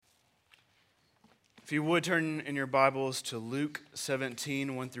If you would turn in your Bibles to Luke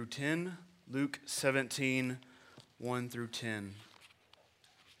 17, 1 through 10. Luke 17, 1 through 10.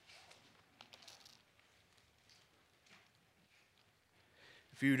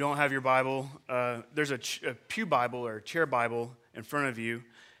 If you don't have your Bible, there's a pew Bible or chair Bible in front of you,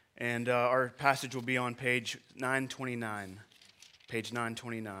 and our passage will be on page 929. Page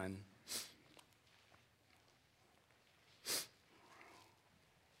 929.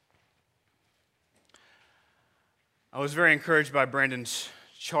 I was very encouraged by Brandon's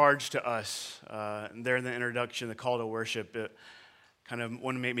charge to us there in the introduction, the call to worship. It kind of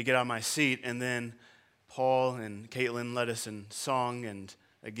wanted to make me get out of my seat, and then Paul and Caitlin led us in song, and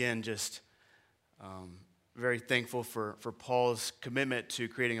again, just very thankful for Paul's commitment to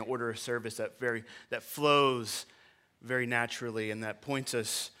creating an order of service that flows very naturally and that points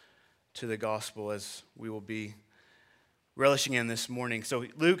us to the gospel as we will be relishing in this morning. So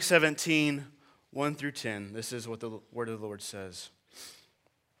Luke 17, 1 through 10, this is what the word of the Lord says.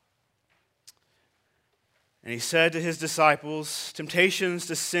 And he said to his disciples, "Temptations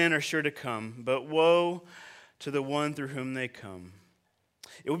to sin are sure to come, but woe to the one through whom they come.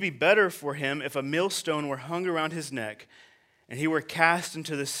 It would be better for him if a millstone were hung around his neck and he were cast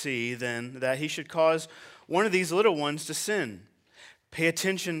into the sea than that he should cause one of these little ones to sin. Pay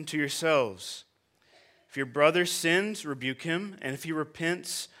attention to yourselves. If your brother sins, rebuke him, and if he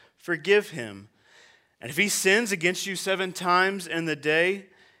repents, forgive him. And if he sins against you 7 times in the day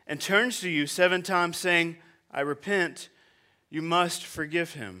and turns to you 7 times saying, 'I repent,' you must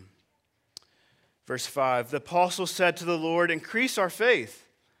forgive him." Verse 5, the apostle said to the Lord, "Increase our faith."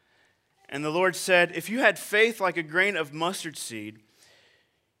 And the Lord said, "If you had faith like a grain of mustard seed,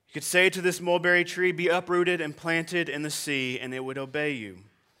 you could say to this mulberry tree, 'Be uprooted and planted in the sea,' and it would obey you.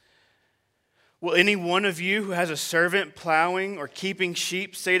 Will any one of you who has a servant plowing or keeping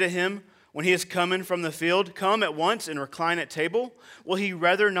sheep say to him, when he is coming from the field, 'Come at once and recline at table'? Will he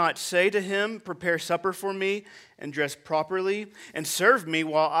rather not say to him, 'Prepare supper for me and dress properly and serve me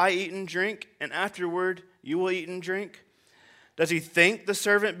while I eat and drink, and afterward you will eat and drink'? Does he thank the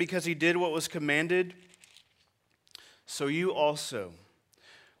servant because he did what was commanded? So you also,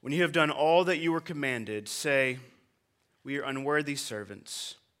 when you have done all that you were commanded, say, 'We are unworthy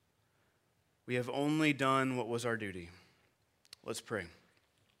servants. We have only done what was our duty.'" Let's pray.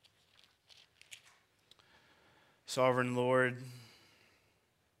 Sovereign Lord,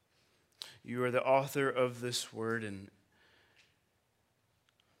 you are the author of this word, and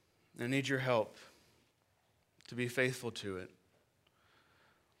I need your help to be faithful to it.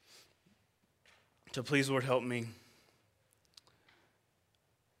 So please, Lord, help me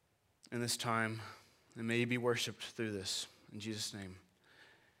in this time, and may you be worshiped through this. In Jesus' name,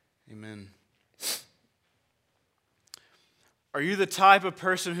 amen. Are you the type of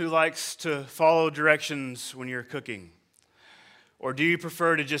person who likes to follow directions when you're cooking? Or do you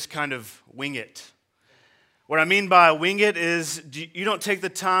prefer to just kind of wing it? What I mean by wing it is you don't take the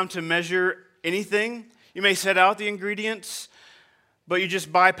time to measure anything. You may set out the ingredients, but you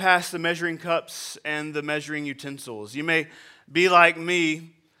just bypass the measuring cups and the measuring utensils. You may be like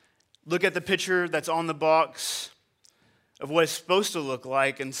me, look at the picture that's on the box of what it's supposed to look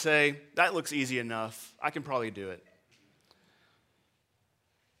like and say, "That looks easy enough. I can probably do it."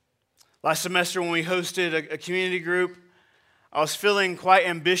 Last semester when we hosted a community group, I was feeling quite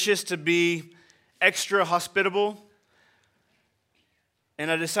ambitious to be extra hospitable,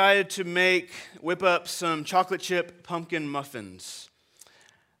 and I decided to whip up some chocolate chip pumpkin muffins.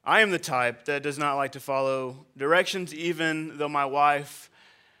 I am the type that does not like to follow directions, even though my wife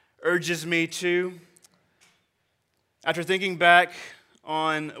urges me to. After thinking back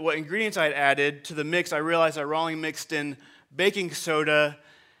on what ingredients I had added to the mix, I realized I wrongly mixed in baking soda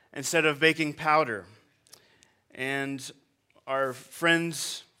instead of baking powder. And our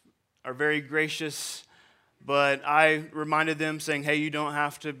friends are very gracious, but I reminded them saying, "Hey, you don't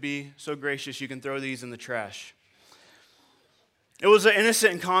have to be so gracious. You can throw these in the trash." It was an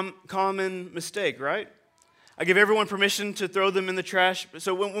innocent and common mistake, right? I give everyone permission to throw them in the trash.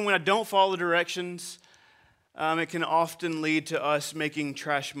 So when I don't follow directions, it can often lead to us making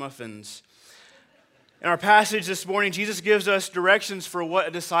trash muffins. In our passage this morning, Jesus gives us directions for what a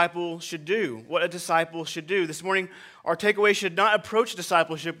disciple should do. This morning, our takeaway should not approach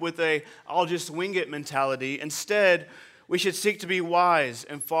discipleship with a "I'll just wing it" mentality. Instead, we should seek to be wise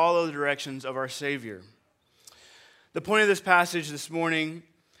and follow the directions of our Savior. The point of this passage this morning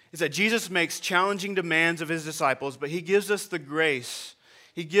is that Jesus makes challenging demands of his disciples, but he gives us the grace.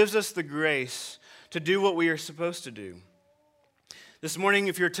 He gives us the grace to do what we are supposed to do. This morning,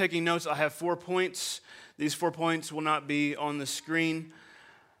 if you're taking notes, I have 4 points. These 4 points will not be on the screen.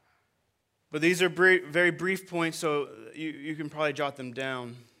 But these are very brief points, so you can probably jot them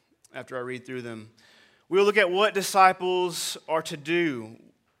down after I read through them. We'll look at what disciples are to do.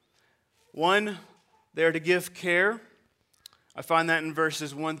 One, they are to give care. I find that in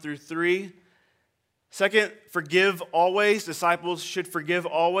verses 1 through 3. Second, forgive always. Disciples should forgive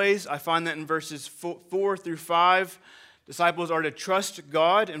always. I find that in verses 4 through 5. Disciples are to trust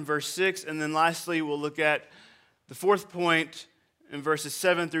God in verse 6. And then lastly, we'll look at the fourth point in verses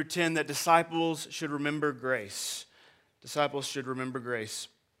 7 through 10, that disciples should remember grace. Disciples should remember grace.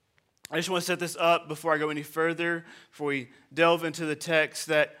 I just want to set this up before I go any further, before we delve into the text,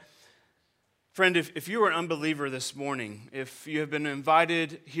 that, friend, if you are an unbeliever this morning, if you have been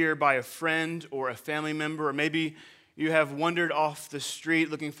invited here by a friend or a family member, or maybe you have wandered off the street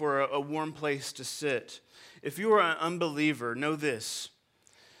looking for a warm place to sit, if you are an unbeliever, know this,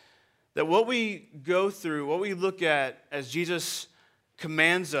 that what we go through, what we look at as Jesus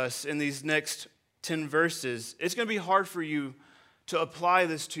commands us in these next 10 verses, it's going to be hard for you to apply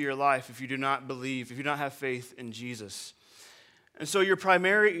this to your life if you do not believe, if you do not have faith in Jesus. And so your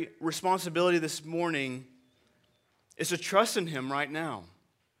primary responsibility this morning is to trust in Him right now.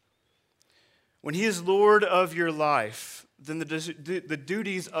 When He is Lord of your life, then the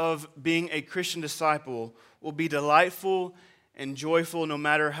duties of being a Christian disciple will be delightful and joyful, no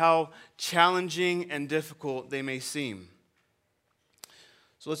matter how challenging and difficult they may seem.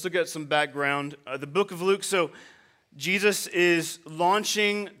 So let's look at some background. The book of Luke, so Jesus is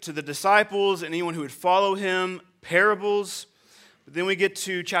launching to the disciples and anyone who would follow Him parables. But then we get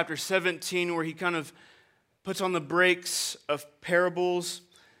to chapter 17 where He kind of puts on the brakes of parables.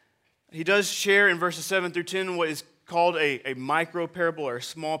 He does share in verses 7 through 10 what is called a micro parable or a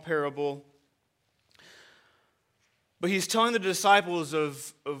small parable. But He's telling the disciples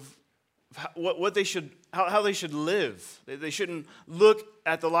of what they should, how they should live. They shouldn't look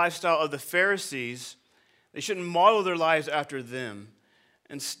at the lifestyle of the Pharisees. They shouldn't model their lives after them.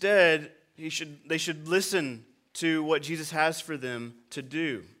 Instead, they should listen to what Jesus has for them to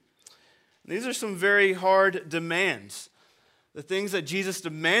do. These are some very hard demands. The things that Jesus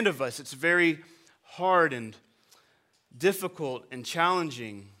demands of us, it's very hard and difficult and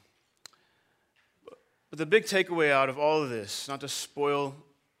challenging. But the big takeaway out of all of this, not to spoil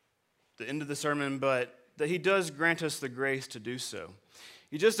the end of the sermon, but that He does grant us the grace to do so.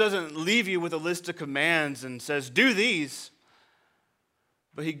 He just doesn't leave you with a list of commands and says, do these,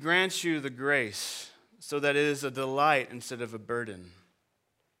 but He grants you the grace so that it is a delight instead of a burden.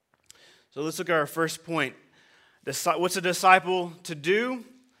 So let's look at our first point. What's a disciple to do?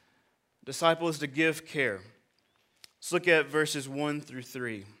 A disciple is to give care. Let's look at verses 1 through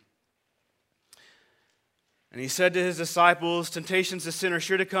 3. And He said to His disciples, temptations to sin are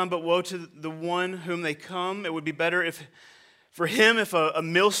sure to come, but woe to the one whom they come. It would be better for him if a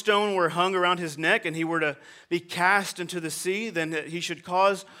millstone were hung around his neck and he were to be cast into the sea, than that he should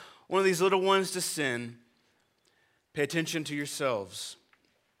cause one of these little ones to sin. Pay attention to yourselves.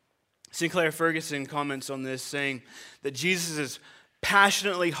 Sinclair Ferguson comments on this, saying that Jesus is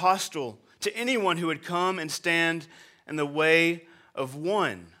passionately hostile to anyone who would come and stand in the way of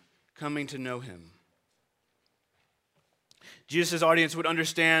one coming to know Him. Jesus' audience would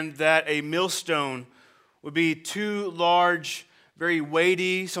understand that a millstone would be too large, very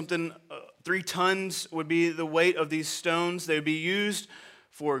weighty, 3 tons would be the weight of these stones. They would be used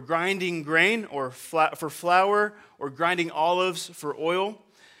for grinding grain or for flour, or grinding olives for oil.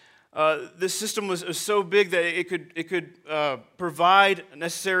 This system was so big that it could provide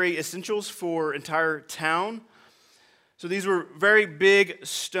necessary essentials for entire town. So these were very big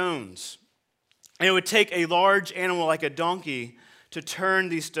stones. And it would take a large animal like a donkey to turn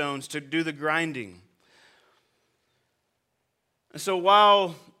these stones, to do the grinding. And so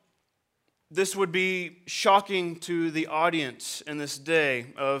while this would be shocking to the audience in this day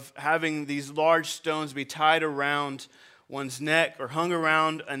of having these large stones be tied around one's neck or hung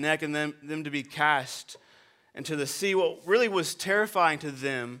around a neck and then them to be cast into the sea, what really was terrifying to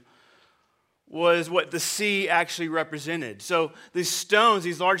them was what the sea actually represented. So these stones,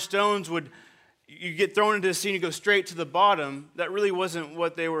 these large stones you get thrown into the sea and you go straight to the bottom. That really wasn't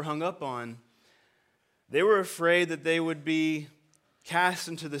what they were hung up on. They were afraid that they would be cast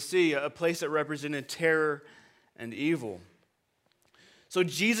into the sea, a place that represented terror and evil. So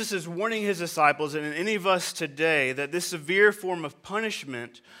Jesus is warning His disciples, and any of us today, that this severe form of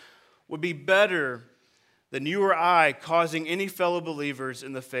punishment would be better than you or I causing any fellow believers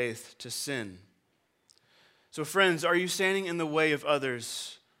in the faith to sin. So friends, are you standing in the way of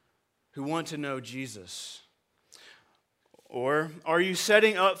others who want to know Jesus? Or are you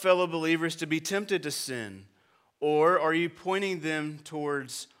setting up fellow believers to be tempted to sin? Or are you pointing them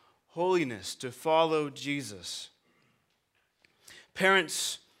towards holiness, to follow Jesus.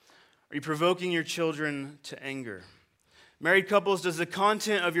 Parents, are you provoking your children to anger? Married couples, does the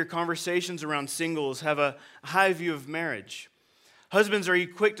content of your conversations around singles have a high view of marriage? Husbands, are you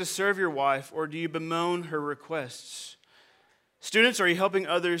quick to serve your wife, or do you bemoan her requests? Students, are you helping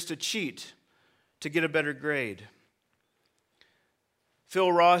others to cheat to get a better grade?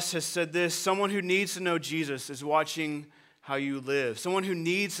 Phil Ross has said this: someone who needs to know Jesus is watching how you live. Someone who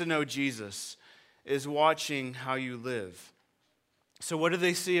needs to know Jesus is watching how you live. So what do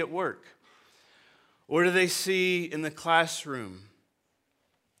they see at work? What do they see in the classroom?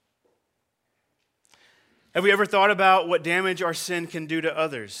 Have we ever thought about what damage our sin can do to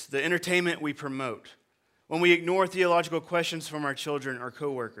others, the entertainment we promote, when we ignore theological questions from our children or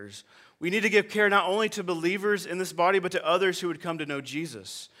coworkers? We need to give care not only to believers in this body, but to others who would come to know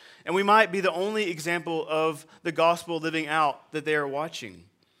Jesus. And we might be the only example of the gospel living out that they are watching.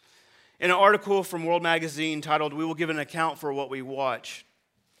 In an article from World Magazine titled, "We Will Give an Account for What We Watch,"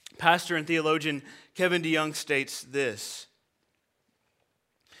 pastor and theologian Kevin DeYoung states this: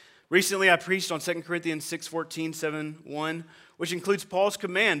 recently I preached on 2 Corinthians 6:14, 7:1, which includes Paul's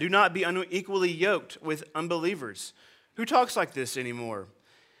command, do not be unequally yoked with unbelievers. Who talks like this anymore?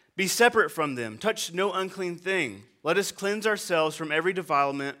 Be separate from them. Touch no unclean thing. Let us cleanse ourselves from every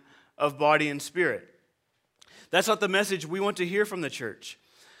defilement of body and spirit. That's not the message we want to hear from the church,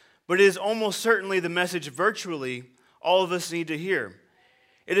 but it is almost certainly the message virtually all of us need to hear.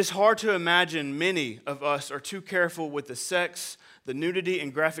 It is hard to imagine many of us are too careful with the sex, the nudity,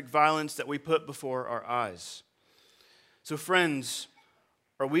 and graphic violence that we put before our eyes. So friends,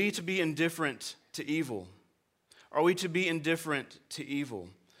 are we to be indifferent to evil? Are we to be indifferent to evil?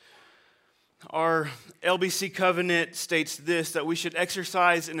 Our LBC covenant states this, that we should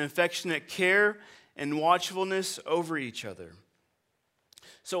exercise an affectionate care and watchfulness over each other.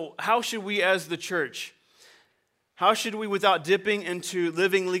 So how should we as the church, how should we, without dipping into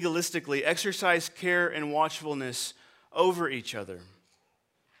living legalistically, exercise care and watchfulness over each other?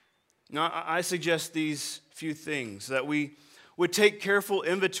 Now, I suggest these few things: that we would take careful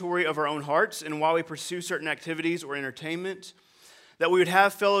inventory of our own hearts and while we pursue certain activities or entertainment, that we would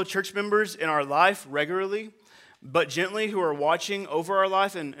have fellow church members in our life regularly, but gently, who are watching over our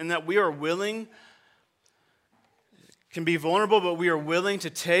life, and that we are willing, can be vulnerable, but we are willing to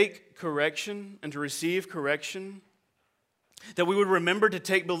take correction and to receive correction. That we would remember to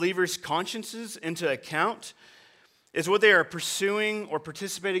take believers' consciences into account. Is what they are pursuing or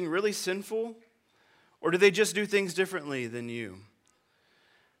participating really sinful? Or do they just do things differently than you?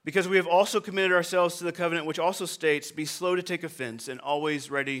 Because we have also committed ourselves to the covenant, which also states, be slow to take offense and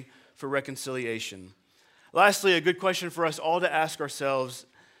always ready for reconciliation. Lastly, a good question for us all to ask ourselves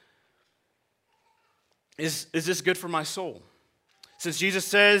is this good for my soul? Since Jesus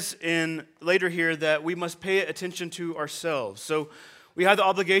says later here that we must pay attention to ourselves. So we have the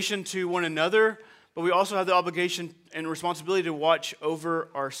obligation to one another, but we also have the obligation and responsibility to watch over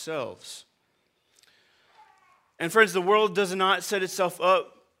ourselves. And friends, the world does not set itself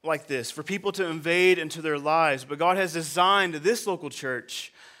up like this, for people to invade into their lives. But God has designed this local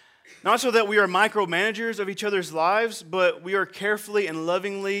church, not so that we are micromanagers of each other's lives, but we are carefully and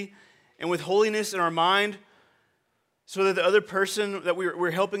lovingly and with holiness in our mind, so that the other person, that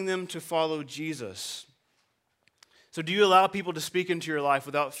we're helping them to follow Jesus. So do you allow people to speak into your life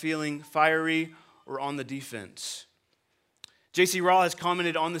without feeling fiery or on the defense? J.C. Ryle has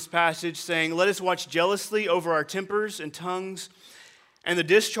commented on this passage saying, let us watch jealously over our tempers and tongues and the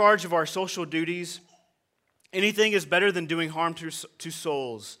discharge of our social duties. Anything is better than doing harm to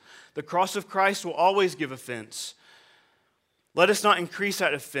souls. The cross of Christ will always give offense. Let us not increase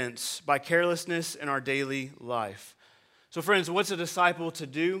that offense by carelessness in our daily life. So friends, what's a disciple to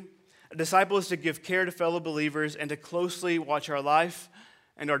do? A disciple is to give care to fellow believers and to closely watch our life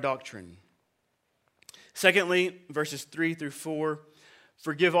and our doctrine. Secondly, verses 3 through 4,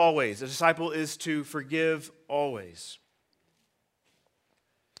 forgive always. A disciple is to forgive always.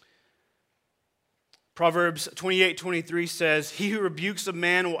 Proverbs 28:23 says, he who rebukes a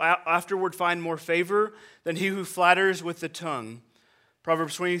man will afterward find more favor than he who flatters with the tongue.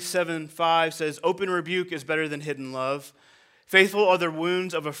 Proverbs 27:5 says, open rebuke is better than hidden love. Faithful are the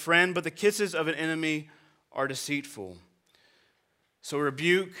wounds of a friend, but the kisses of an enemy are deceitful. So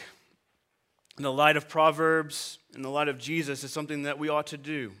rebuke, in the light of Proverbs, in the light of Jesus, is something that we ought to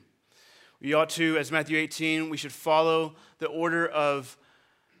do. We ought to, as Matthew 18, we should follow the order of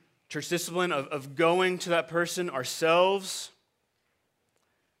church discipline, of going to that person ourselves.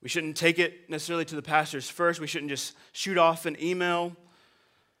 We shouldn't take it necessarily to the pastors first. We shouldn't just shoot off an email.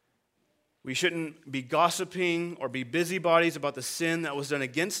 We shouldn't be gossiping or be busybodies about the sin that was done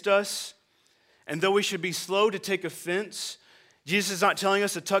against us. And though we should be slow to take offense, Jesus is not telling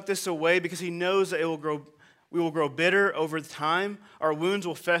us to tuck this away because he knows that we will grow bitter over time, our wounds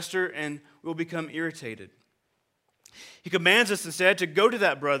will fester, and we will become irritated. He commands us instead to go to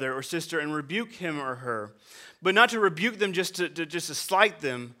that brother or sister and rebuke him or her, but not to rebuke them just to slight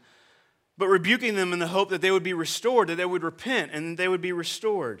them, but rebuking them in the hope that they would be restored, that they would repent, and they would be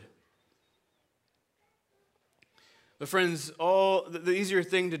restored. But friends, all the easier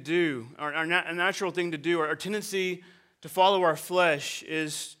thing to do, our natural thing to do, our tendency to follow our flesh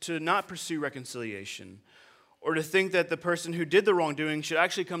is to not pursue reconciliation, or to think that the person who did the wrongdoing should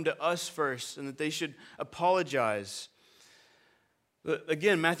actually come to us first and that they should apologize. But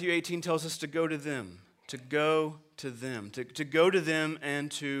again, Matthew 18 tells us to go to them, to go to them, to go to them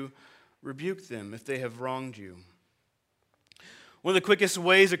and to rebuke them if they have wronged you. One of the quickest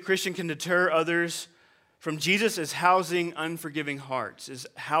ways a Christian can deter others from Jesus is housing unforgiving hearts, is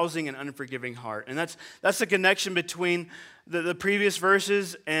housing an unforgiving heart. And that's the connection between the previous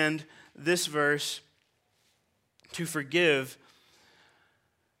verses and this verse. To forgive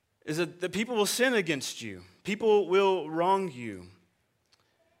is that people will sin against you. People will wrong you.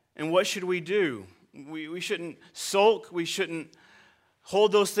 And what should we do? We shouldn't sulk. We shouldn't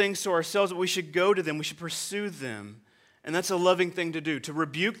hold those things to ourselves, but we should go to them. We should pursue them. And that's a loving thing to do. To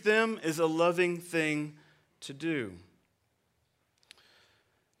rebuke them is a loving thing to do.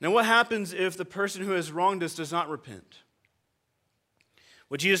 Now, what happens if the person who has wronged us does not repent?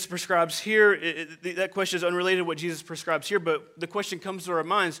 What Jesus prescribes here, that question is unrelated to what Jesus prescribes here, but the question comes to our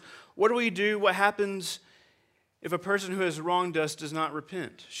minds, what do we do? What happens if a person who has wronged us does not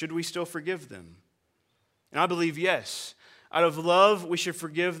repent? Should we still forgive them? And I believe yes. Out of love, we should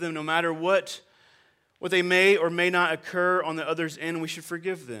forgive them no matter what they may or may not occur on the other's end. We should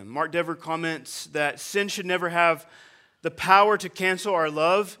forgive them. Mark Dever comments that sin should never have the power to cancel our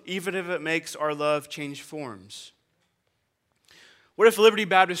love, even if it makes our love change forms. What if Liberty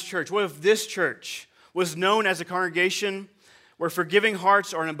Baptist Church, what if this church was known as a congregation where forgiving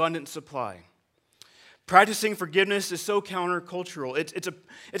hearts are in abundant supply? Practicing forgiveness is so countercultural.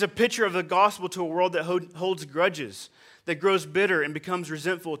 It's a picture of the gospel to a world that holds grudges, that grows bitter and becomes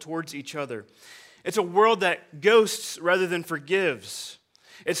resentful towards each other. It's a world that ghosts rather than forgives.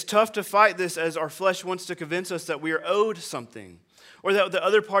 It's tough to fight this as our flesh wants to convince us that we are owed something, or that the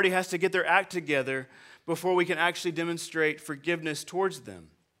other party has to get their act together before we can actually demonstrate forgiveness towards them.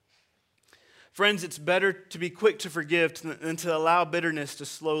 Friends, it's better to be quick to forgive than to allow bitterness to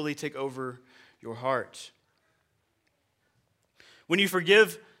slowly take over your heart. When you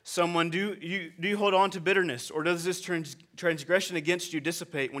forgive someone, do you hold on to bitterness, or does this transgression against you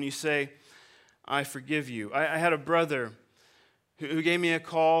dissipate when you say, I forgive you? I had a brother who gave me a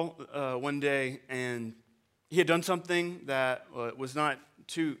call one day, and he had done something that was not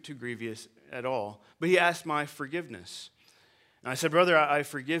too grievous at all, but he asked my forgiveness. And I said, brother, I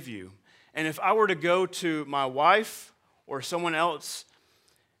forgive you. And if I were to go to my wife or someone else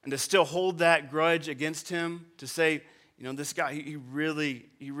and to still hold that grudge against him, to say, this guy, he really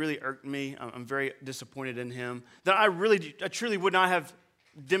irked me, I'm very disappointed in him, then I truly would not have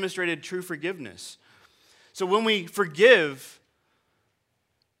demonstrated true forgiveness. So when we forgive,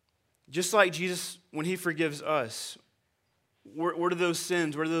 just like Jesus, when he forgives us, where do those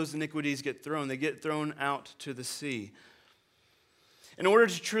sins, where do those iniquities get thrown? They get thrown out to the sea. In order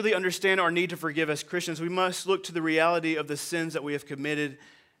to truly understand our need to forgive as Christians, we must look to the reality of the sins that we have committed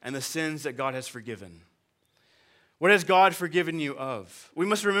and the sins that God has forgiven. What has God forgiven you of? We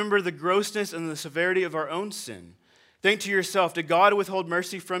must remember the grossness and the severity of our own sin. Think to yourself, did God withhold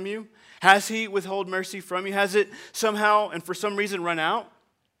mercy from you? Has he withheld mercy from you? Has it somehow and for some reason run out?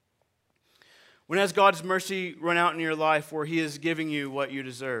 When has God's mercy run out in your life where he is giving you what you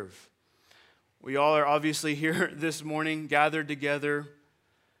deserve? We all are obviously here this morning, gathered together,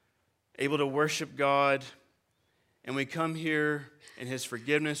 able to worship God, and we come here in his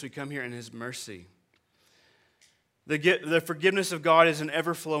forgiveness, we come here in his mercy. The forgiveness of God is an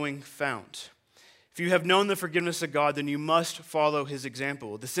ever-flowing fount. If you have known the forgiveness of God, then you must follow his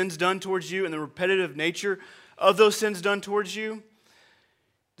example. The sins done towards you and the repetitive nature of those sins done towards you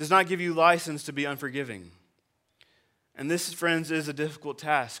does not give you license to be unforgiving. And this, friends, is a difficult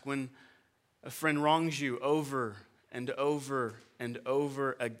task. When a friend wrongs you over and over and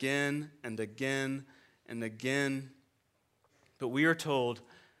over again and again and again, but we are told,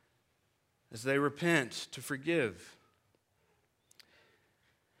 as they repent, to forgive.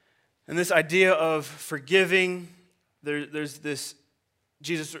 And this idea of forgiving, there's this,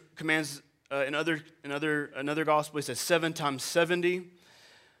 Jesus commands in another gospel, he says 7 times 70.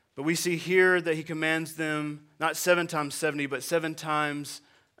 But we see here that he commands them not 7 times 70, but 7 times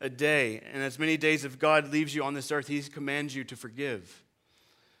a day. And as many days as God leaves you on this earth, he commands you to forgive.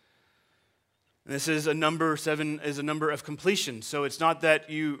 And this is a number, 7 is a number of completion. So it's not that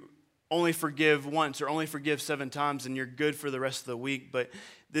you only forgive once or only forgive 7 times and you're good for the rest of the week, but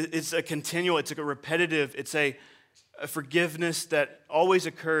it's a continual, it's a repetitive, it's a forgiveness that always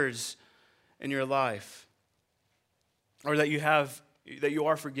occurs in your life, or that you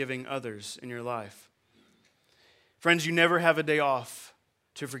are forgiving others in your life. Friends, you never have a day off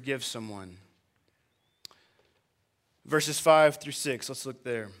to forgive someone. Verses 5 through 6, let's look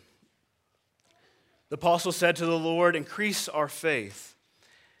there. The apostle said to the Lord, increase our faith.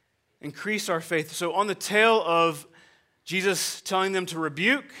 Increase our faith. So on the tail of Jesus telling them to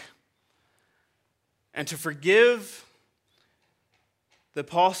rebuke and to forgive, the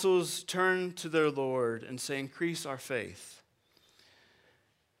apostles turn to their Lord and say, increase our faith.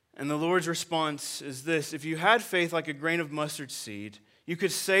 And the Lord's response is this: if you had faith like a grain of mustard seed, you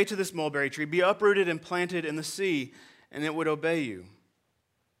could say to this mulberry tree, be uprooted and planted in the sea, and it would obey you.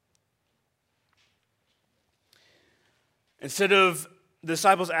 Instead of the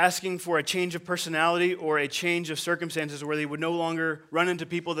disciples asking for a change of personality or a change of circumstances where they would no longer run into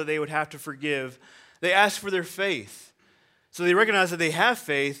people that they would have to forgive, they asked for their faith. So they recognize that they have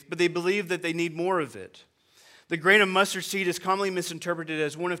faith, but they believe that they need more of it. The grain of mustard seed is commonly misinterpreted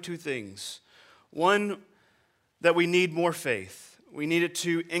as one of two things. One, that we need more faith. We need it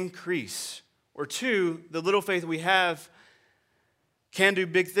to increase. Or two, the little faith we have can do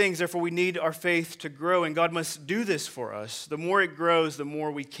big things, therefore we need our faith to grow, and God must do this for us. The more it grows, the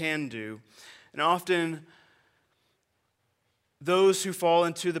more we can do. And often, those who fall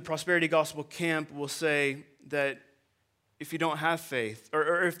into the prosperity gospel camp will say that if you don't have faith,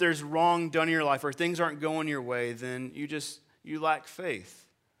 or if there's wrong done in your life, or things aren't going your way, then you lack faith.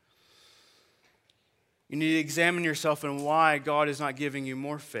 You need to examine yourself and why God is not giving you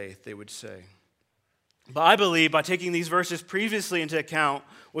more faith, they would say. But I believe by taking these verses previously into account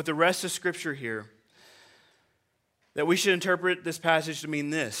with the rest of Scripture here, that we should interpret this passage to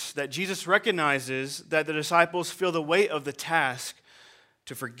mean this: that Jesus recognizes that the disciples feel the weight of the task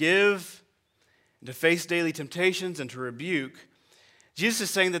to forgive, and to face daily temptations, and to rebuke. Jesus is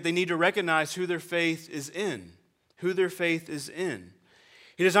saying that they need to recognize who their faith is in. Who their faith is in.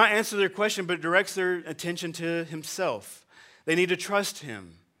 He does not answer their question, but directs their attention to himself. They need to trust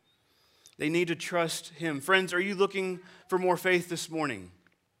him. They need to trust him. Friends, are you looking for more faith this morning?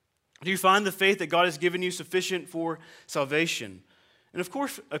 Do you find the faith that God has given you sufficient for salvation? And of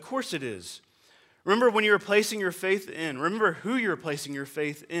course it is. Remember when you're placing your faith in. Remember who you're placing your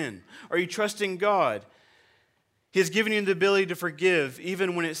faith in. Are you trusting God? He has given you the ability to forgive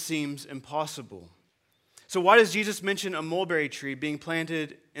even when it seems impossible. So why does Jesus mention a mulberry tree being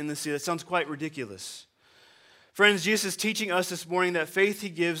planted in the sea? That sounds quite ridiculous. Friends, Jesus is teaching us this morning that faith he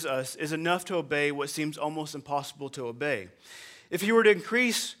gives us is enough to obey what seems almost impossible to obey. If he were to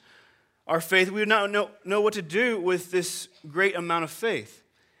increase our faith, we would not know what to do with this great amount of faith.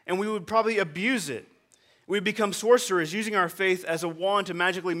 And we would probably abuse it. We'd become sorcerers, using our faith as a wand to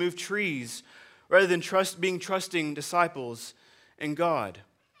magically move trees rather than being trusting disciples in God.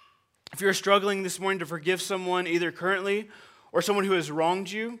 If you're struggling this morning to forgive someone either currently or someone who has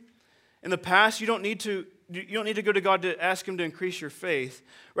wronged you in the past, you don't need to go to God to ask him to increase your faith.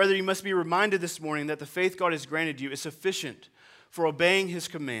 Rather, you must be reminded this morning that the faith God has granted you is sufficient for obeying his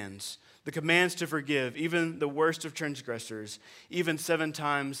commands, the commands to forgive even the worst of transgressors, even 7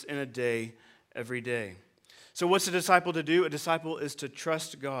 times in a day, every day. So what's a disciple to do? A disciple is to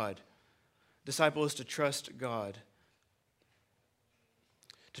trust God. A disciple is to trust God.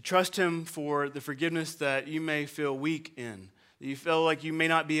 To trust him for the forgiveness that you may feel weak in, that you feel like you may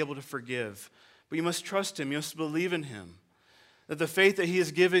not be able to forgive. But you must trust him. You must believe in him. That the faith that he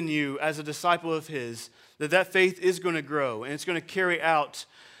has given you as a disciple of his, that faith is going to grow and it's going to carry out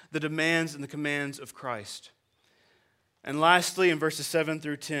the demands and the commands of Christ. And lastly, in verses 7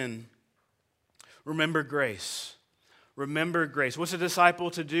 through 10, remember grace. Remember grace. What's a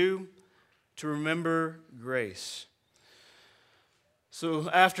disciple to do? To remember grace. So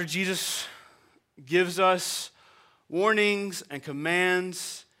after Jesus gives us warnings and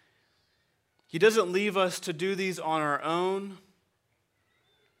commands, he doesn't leave us to do these on our own,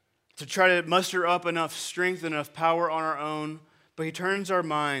 to try to muster up enough strength, enough power on our own, but he turns our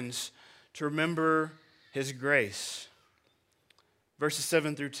minds to remember his grace. Verses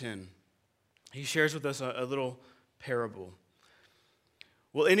 7 through 10, he shares with us a little parable.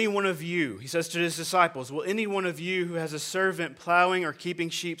 Will any one of you, he says to his disciples, will any one of you who has a servant plowing or keeping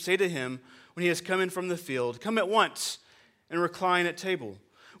sheep say to him when he has come in from the field, come at once and recline at table?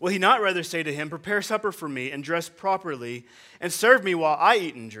 Will he not rather say to him, prepare supper for me and dress properly and serve me while I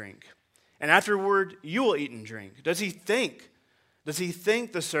eat and drink? And afterward you will eat and drink. Does he thank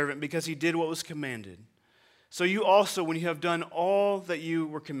the servant because he did what was commanded? So you also, when you have done all that you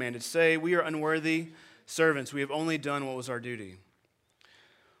were commanded, say, we are unworthy servants. We have only done what was our duty.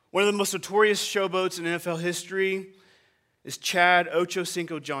 One of the most notorious showboats in NFL history is Chad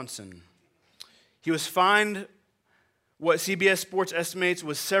Ochocinco Johnson. He was fined what CBS Sports estimates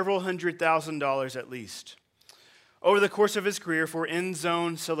was several $100,000 at least over the course of his career for end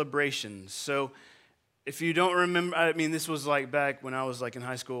zone celebrations. So if you don't remember, I mean, this was like back when I was like in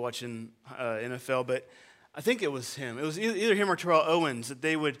high school watching NFL, but I think it was him. It was either him or Terrell Owens that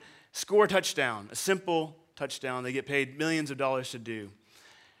they would score a touchdown, a simple touchdown. They get paid millions of dollars to do.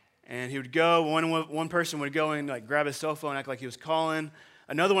 And he would go, one person would go and like grab his cell phone, act like he was calling.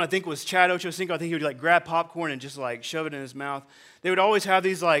 Another one I think was Chad Ochocinco. I think he would like grab popcorn and just like shove it in his mouth. They would always have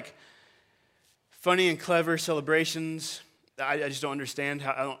these like funny and clever celebrations. I just don't understand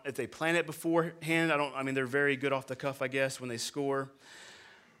if they plan it beforehand. They're very good off the cuff, I guess, when they score.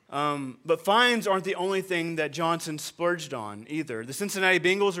 But fines aren't the only thing that Johnson splurged on either. The Cincinnati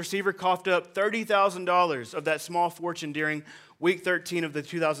Bengals receiver coughed up $30,000 of that small fortune during Week 13 of the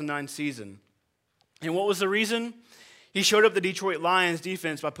 2009 season. And what was the reason? He showed up the Detroit Lions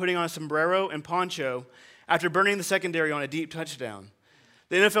defense by putting on a sombrero and poncho after burning the secondary on a deep touchdown.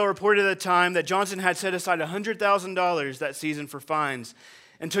 The NFL reported at the time that Johnson had set aside $100,000 that season for fines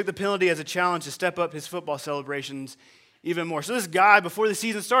and took the penalty as a challenge to step up his football celebrations even more. So this guy, before the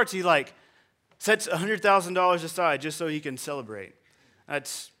season starts, he like sets $100,000 aside just so he can celebrate.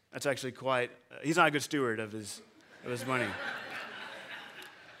 That's actually he's not a good steward of his money.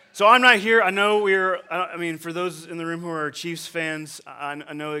 So I'm not here. I know for those in the room who are Chiefs fans,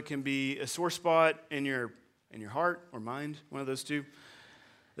 I know it can be a sore spot in your heart or mind, one of those two.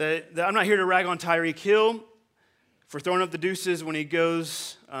 That I'm not here to rag on Tyreek Hill for throwing up the deuces when he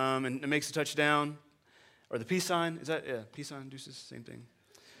goes and makes a touchdown. Or the peace sign, peace sign, deuces, same thing.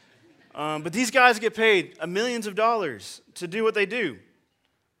 But these guys get paid millions of dollars to do what they do.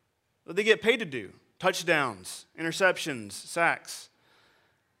 What they get paid to do. Touchdowns, interceptions, sacks.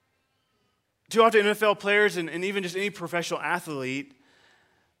 Too often NFL players and even just any professional athlete,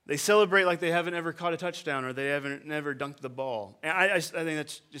 they celebrate like they haven't ever caught a touchdown or they haven't never dunked the ball. And I think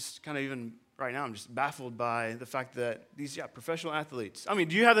that's just kind of even right now, I'm just baffled by the fact that these professional athletes. I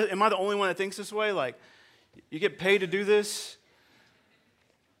mean, am I the only one that thinks this way? Like, you get paid to do this?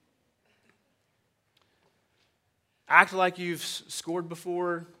 Act like you've scored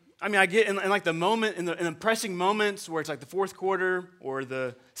before. I mean, I get in like the moment, in the pressing moments where it's like the fourth quarter or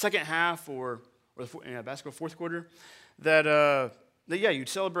the second half or the basketball fourth quarter, that you'd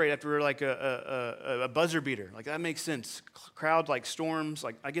celebrate after like a buzzer beater. Like that makes sense. Crowd like storms,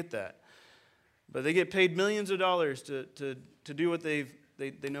 like I get that. But they get paid millions of dollars to do what they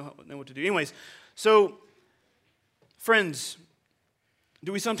know what to do. Anyways, so friends,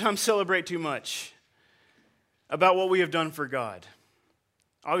 do we sometimes celebrate too much about what we have done for God?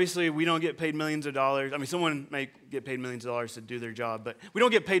 Obviously, we don't get paid millions of dollars. I mean, someone may get paid millions of dollars to do their job, but we don't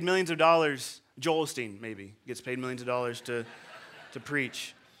get paid millions of dollars. Joel Osteen, maybe, gets paid millions of dollars to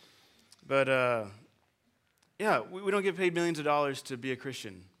preach. But, we don't get paid millions of dollars to be a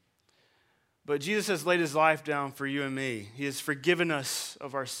Christian. But Jesus has laid his life down for you and me. He has forgiven us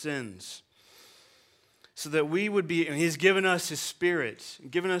of our sins so that we would be, and he's given us his Spirit,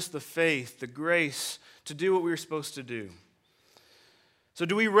 given us the faith, the grace to do what we were supposed to do. So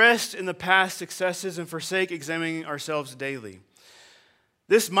do we rest in the past successes and forsake examining ourselves daily?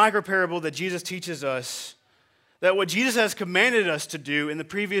 This micro-parable that Jesus teaches us, that what Jesus has commanded us to do in the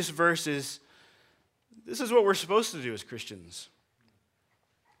previous verses, this is what we're supposed to do as Christians.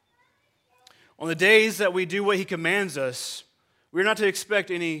 On the days that we do what he commands us, we're not to expect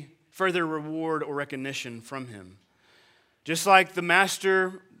any further reward or recognition from him. Just like the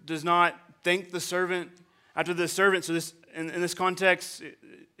master does not thank the servant after the servant, so this in this context,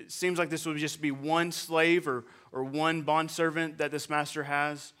 it seems like this would just be one slave or one bondservant that this master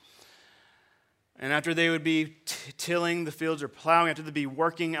has. And after they would be tilling the fields or plowing, after they'd be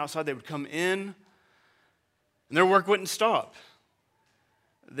working outside, they would come in, and their work wouldn't stop.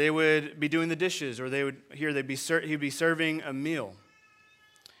 They would be doing the dishes, or he'd be serving a meal.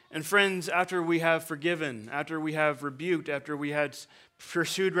 And friends, after we have forgiven, after we have rebuked, after we had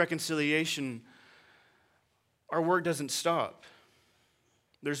pursued reconciliation, our work doesn't stop.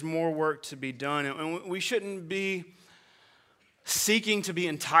 There's more work to be done. And we shouldn't be seeking to be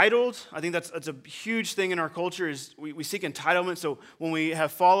entitled. I think that's a huge thing in our culture is we seek entitlement. So when we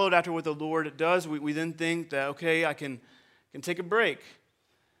have followed after what the Lord does, we then think that, okay, I can take a break.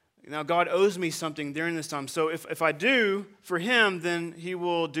 Now, God owes me something during this time. So if I do for him, then he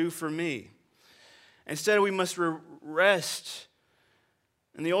will do for me. Instead, we must rest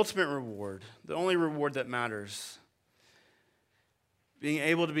in the ultimate reward, the only reward that matters, being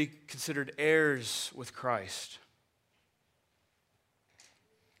able to be considered heirs with Christ.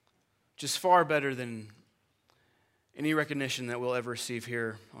 Which is far better than any recognition that we'll ever receive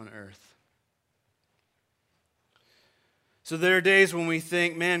here on earth. So there are days when we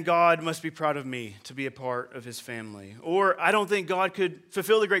think, man, God must be proud of me to be a part of his family. Or I don't think God could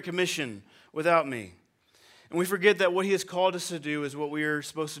fulfill the Great Commission without me. And we forget that what he has called us to do is what we are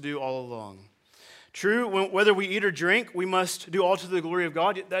supposed to do all along. True, whether we eat or drink, we must do all to the glory of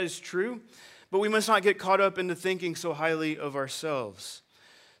God. That is true. But we must not get caught up into thinking so highly of ourselves.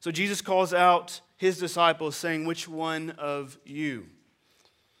 So Jesus calls out his disciples saying, which one of you?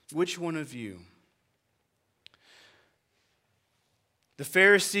 Which one of you? The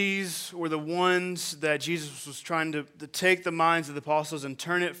Pharisees were the ones that Jesus was trying to take the minds of the apostles and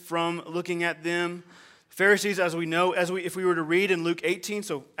turn it from looking at them. Pharisees, as we know, if we were to read in Luke 18,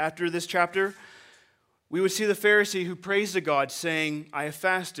 so after this chapter, we would see the Pharisee who prays to God saying, I have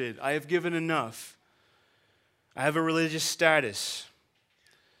fasted, I have given enough, I have a religious status.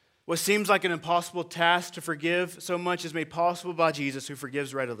 What seems like an impossible task to forgive so much is made possible by Jesus, who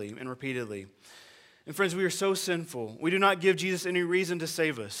forgives readily and repeatedly. And friends, we are so sinful. We do not give Jesus any reason to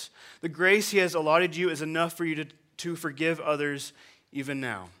save us. The grace he has allotted you is enough for you to forgive others even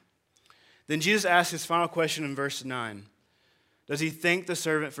now. Then Jesus asks his final question in verse 9. Does he thank the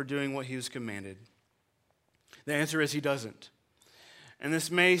servant for doing what he was commanded? The answer is he doesn't. And this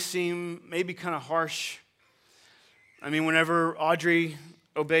may seem maybe kind of harsh. I mean, whenever Audrey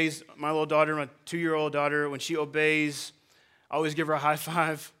obeys, my little daughter, my 2-year-old daughter, when she obeys, I always give her a high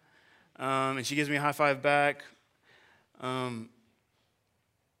five. And she gives me a high five back. And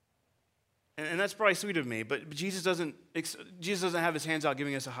that's probably sweet of me, but Jesus doesn't have his hands out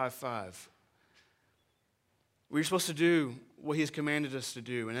giving us a high five. We're supposed to do what he has commanded us to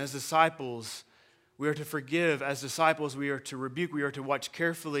do. And as disciples, we are to forgive. As disciples, we are to rebuke. We are to watch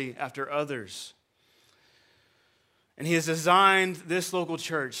carefully after others. And he has designed this local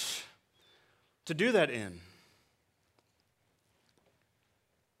church to do that in.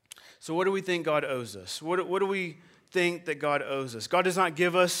 So what do we think God owes us? What do we think that God owes us? God does not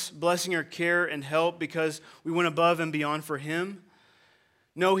give us blessing or care and help because we went above and beyond for him.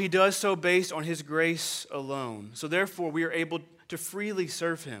 No, he does so based on his grace alone. So therefore, we are able to freely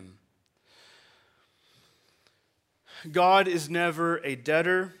serve him. God is never a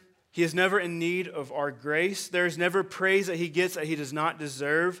debtor. He is never in need of our grace. There is never praise that he gets that he does not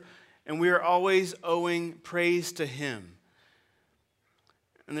deserve. And we are always owing praise to him.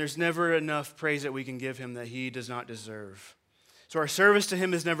 And there's never enough praise that we can give him that he does not deserve. So our service to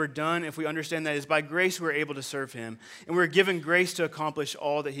him is never done if we understand that it is by grace we're able to serve him. And we're given grace to accomplish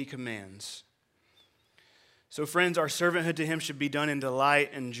all that he commands. So friends, our servanthood to him should be done in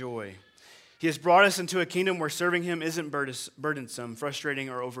delight and joy. He has brought us into a kingdom where serving him isn't burdensome, frustrating,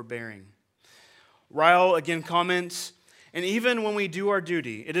 or overbearing. Ryle again comments, and even when we do our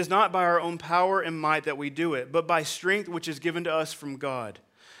duty, it is not by our own power and might that we do it, but by strength which is given to us from God.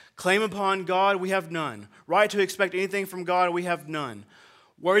 Claim upon God, we have none. Right to expect anything from God, we have none.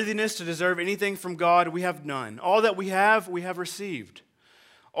 Worthiness to deserve anything from God, we have none. All that we have received.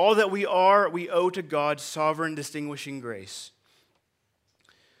 All that we are, we owe to God's sovereign distinguishing grace.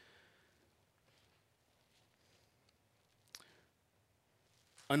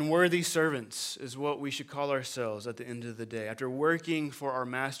 Unworthy servants is what we should call ourselves at the end of the day. After working for our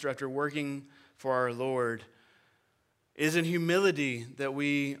master, after working for our Lord, it is in humility that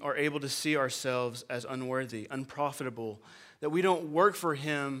we are able to see ourselves as unworthy, unprofitable, that we don't work for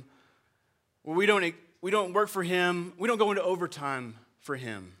him, or we don't work for him, we don't go into overtime for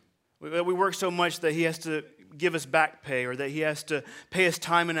him. We work so much that he has to give us back pay or that he has to pay us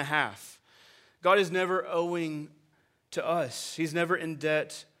time and a half. God is never owing to us. He's never in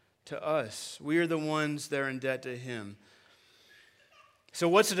debt to us. We are the ones that are in debt to him. So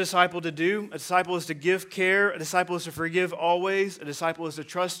what's a disciple to do? A disciple is to give care. A disciple is to forgive always. A disciple is to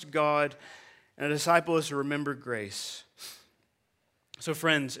trust God. And a disciple is to remember grace. So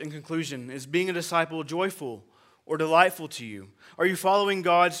friends, in conclusion, is being a disciple joyful or delightful to you? Are you following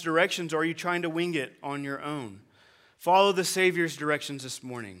God's directions or are you trying to wing it on your own? Follow the Savior's directions this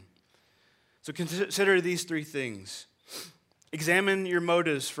morning. So consider these 3 things. Examine your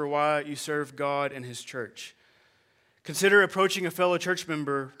motives for why you serve God and his church. Consider approaching a fellow church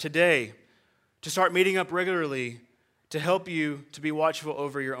member today to start meeting up regularly to help you to be watchful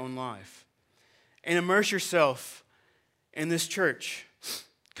over your own life. And immerse yourself in this church.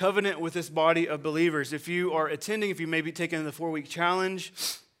 Covenant with this body of believers. If you are attending, if you may be taking the 4-week challenge,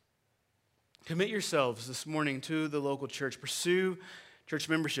 commit yourselves this morning to the local church. Pursue church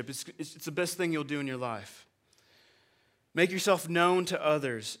membership. It's the best thing you'll do in your life. Make yourself known to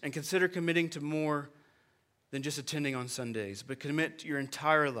others and consider committing to more than just attending on Sundays, but commit your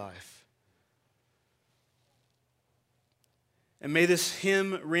entire life. And may this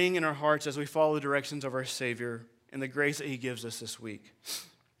hymn ring in our hearts as we follow the directions of our Savior and the grace that he gives us this week.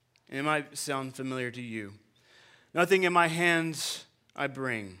 And it might sound familiar to you. Nothing in my hands I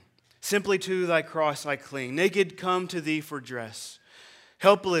bring. Simply to thy cross I cling. Naked come to thee for dress.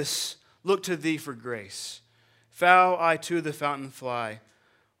 Helpless look to thee for grace. Foul I to the fountain fly.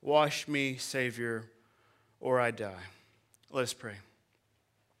 Wash me, Savior, or I die. Let us pray.